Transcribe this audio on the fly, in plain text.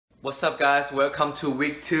What's up guys, welcome to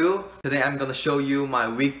week 2. Today I'm gonna show you my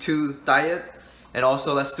week 2 diet, and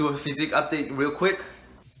also let's do a physique update real quick.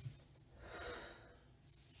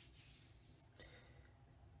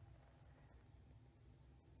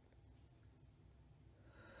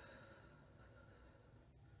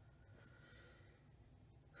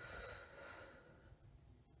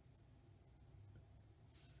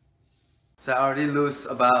 So I already lose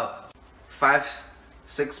about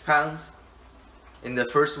 5-6 pounds in the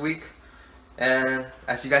first week, and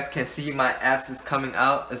as you guys can see, my abs is coming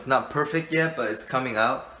out. It's not perfect yet, but it's coming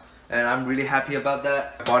out, and I'm really happy about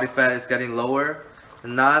that. My body fat is getting lower,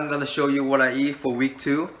 and now I'm gonna show you what I eat for week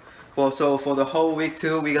 2. So for the whole week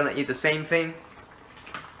 2, we're gonna eat the same thing.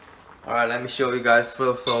 Alright, let me show you guys.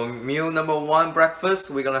 So meal number 1,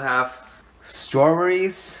 breakfast, we're gonna have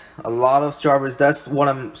strawberries, a lot of strawberries. That's what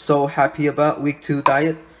I'm so happy about week 2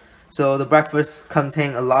 diet. So the breakfast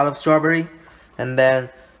contain a lot of strawberry, and then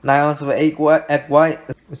 9 ounces of egg white.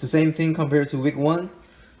 It's the same thing compared to week 1.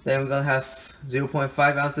 Then we're gonna have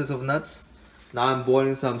 0.5 ounces of nuts. Now I'm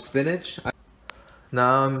boiling some spinach.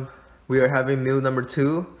 Now we are having meal number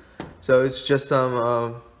 2. So it's just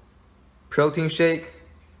some protein shake,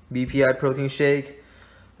 BPI protein shake,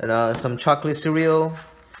 and some chocolate cereal,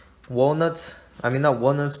 walnuts. I mean not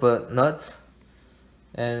walnuts, but nuts,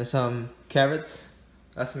 and some carrots.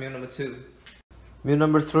 That's meal number 2. Meal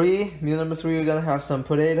number 3, we're gonna have some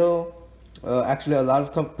potato. Actually, a lot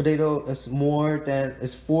of potato. It's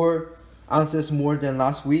 4 ounces more than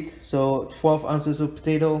last week. So 12 ounces of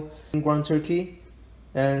potato, ground turkey,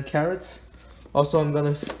 and carrots. Also, I'm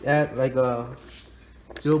gonna add like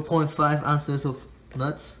 0.5 ounces of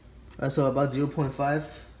nuts. So about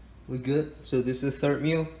 0.5. We good. So this is the third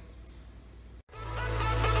meal.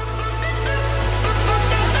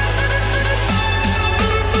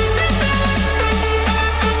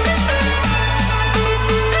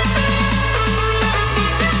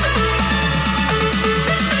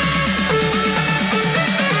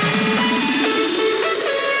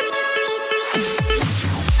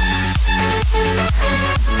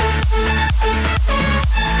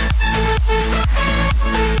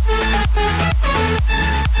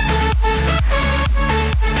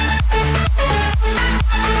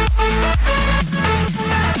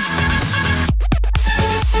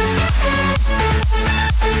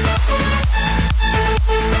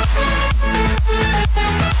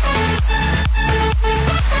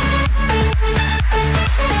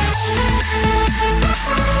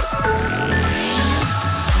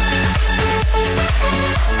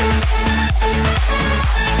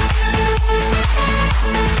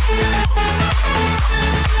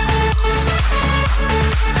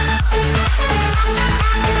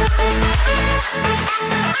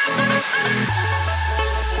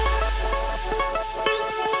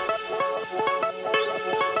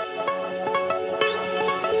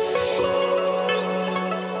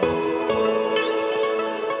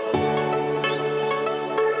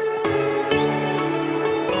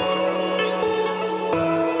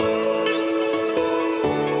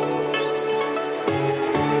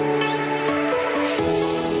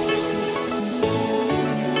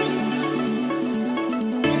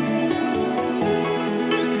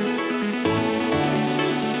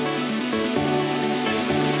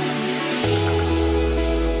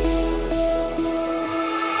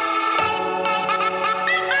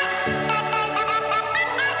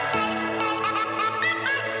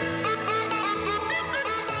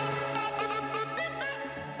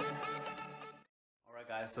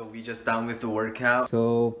 So we just done with the workout.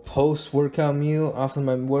 So post workout meal, after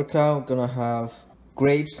my workout, gonna have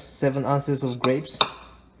grapes, 7 ounces of grapes,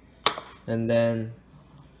 and then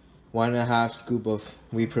 1.5 scoop of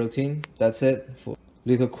whey protein. That's it for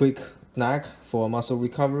little quick snack for muscle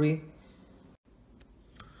recovery.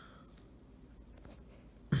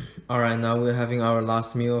 Alright, now we're having our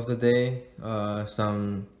last meal of the day.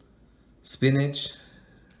 Some spinach,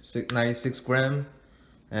 96 grams,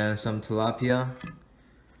 and some tilapia.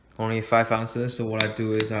 Only 5 ounces. So what I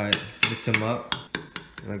do is I mix them up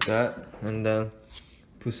like that, and then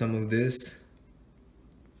put some of this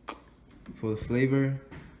for the flavor,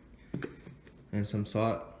 and some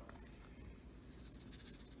salt,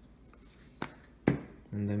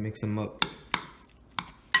 and then mix them up.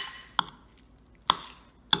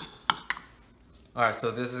 Alright,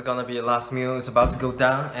 so this is gonna be the last meal. It's about to go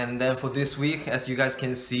down, and then for this week, as you guys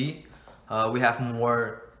can see, we have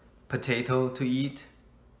more potato to eat.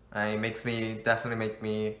 It definitely make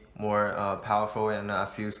me more powerful, and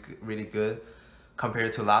feels really good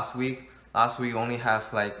compared to last week. Last week only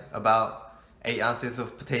have like about 8 ounces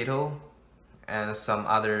of potato and some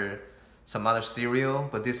other cereal,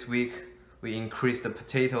 but this week we increased the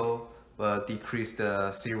potato but decreased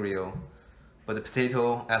the cereal. But the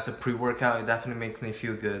potato as a pre-workout, it definitely makes me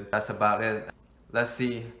feel good. That's about it. Let's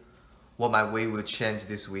see what my weight will change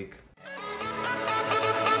this week.